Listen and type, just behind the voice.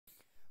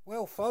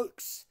Well,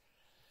 folks,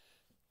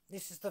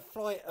 this is the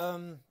flight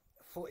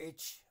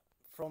footage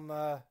from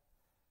the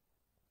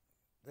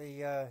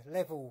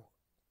level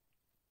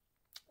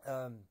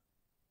that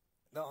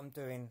I'm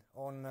doing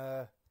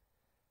on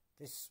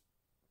this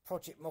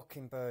Project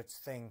Mockingbird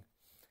thing,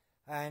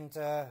 and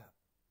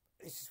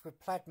this is with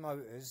plaid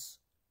motors.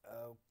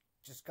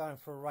 Just going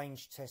for a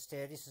range test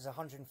here. This is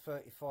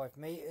 135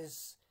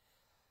 meters,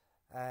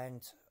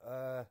 and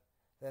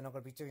then I'm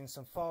going to be doing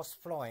some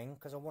fast flying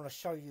because I want to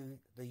show you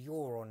the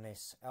yaw on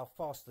this, how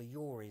fast the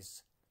yaw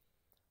is.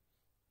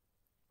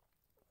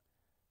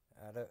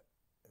 The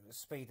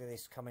speed of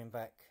this coming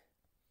back.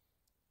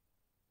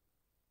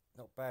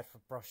 Not bad for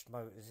brushed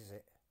motors, is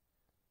it?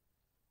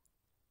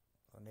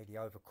 I nearly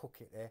overcook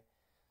it there.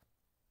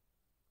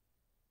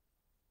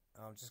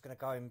 I'm just going to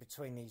go in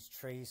between these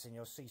trees and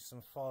you'll see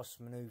some fast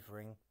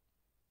manoeuvring.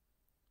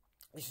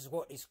 This is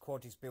what this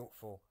quad is built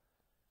for.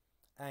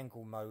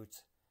 Angle mode.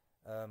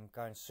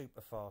 Going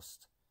super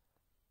fast.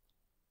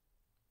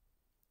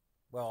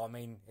 Well, I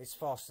mean, it's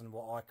faster than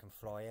what I can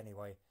fly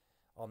anyway.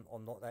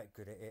 I'm not that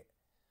good at it.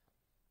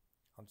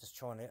 I'm just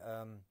trying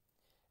to...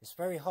 it's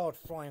very hard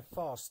flying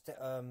fast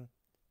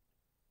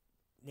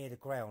near the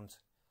ground.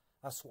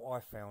 That's what I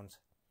found.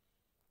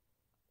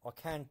 I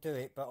can do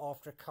it, but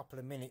after a couple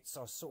of minutes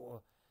I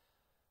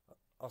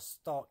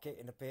start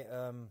getting a bit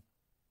I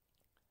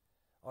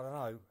don't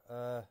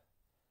know,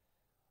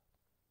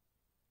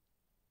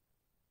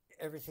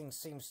 everything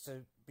seems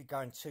to be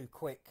going too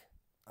quick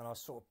and I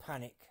sort of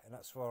panic, and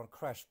that's where I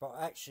crash. But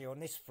actually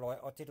on this flight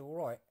I did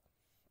alright.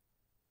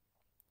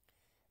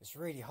 It's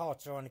really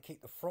hard trying to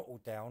keep the throttle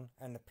down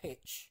and the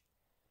pitch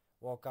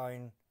while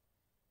going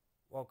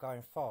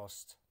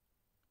fast.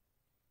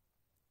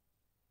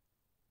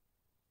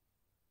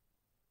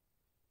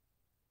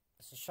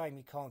 It's a shame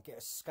you can't get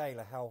a scale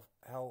of how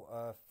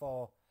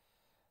far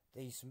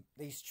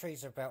these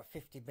trees are. About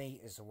 50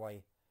 meters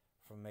away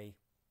from me.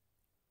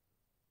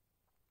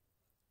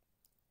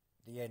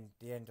 The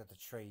end of the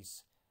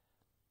trees.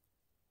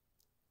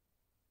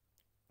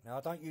 Now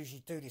I don't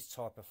usually do this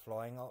type of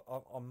flying.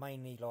 I'm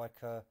mainly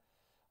like I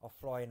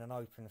fly in an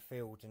open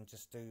field and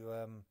just do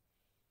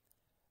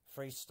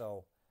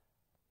freestyle.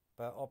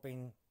 But I've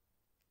been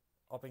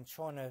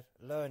trying to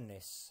learn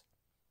this.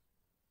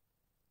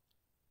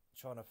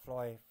 Trying to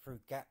fly through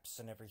gaps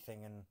and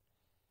everything, and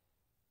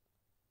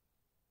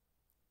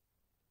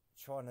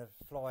trying to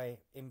fly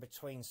in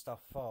between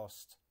stuff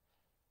fast.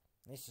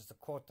 And this is the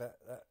quad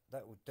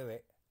that will do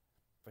it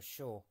for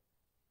sure.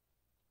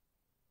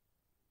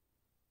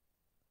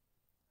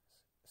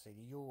 See,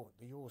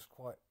 the yaw's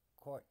quite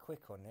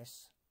quick on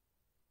this.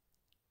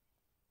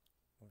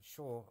 I'm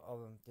sure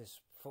there's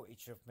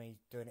footage of me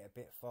doing it a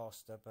bit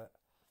faster, but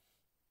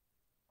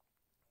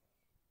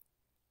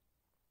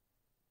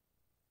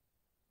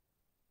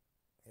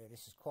yeah,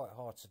 this is quite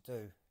hard to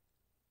do.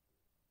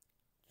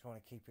 Trying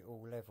to keep it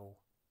all level.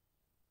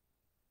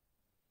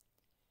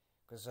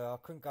 Because I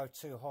couldn't go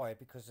too high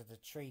because of the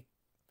tree,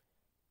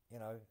 you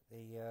know,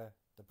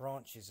 the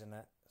branches and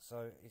that.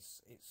 So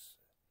it's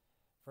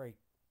very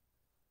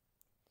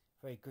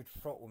good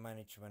throttle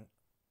management.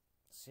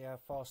 See how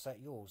fast that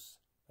yaws.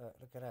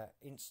 Look at that,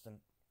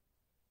 instant.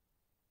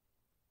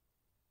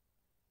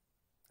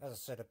 As I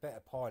said, a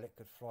better pilot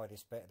could fly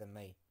this better than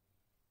me.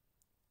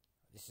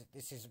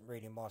 This isn't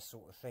really my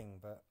sort of thing,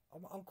 but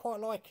I'm quite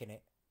liking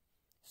it.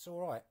 It's all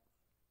right.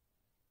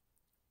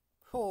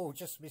 Oh,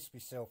 just missed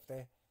myself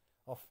there.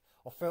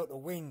 I felt the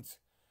wind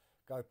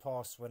go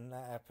past when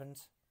that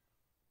happened.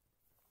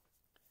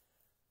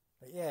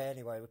 But yeah,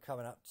 anyway, we're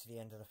coming up to the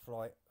end of the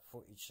flight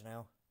footage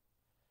now.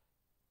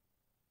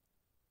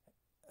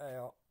 There you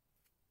are.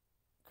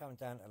 Coming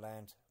down to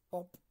land.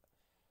 Bop.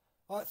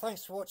 Alright,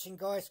 thanks for watching,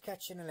 guys.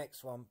 Catch you in the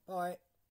next one. Bye.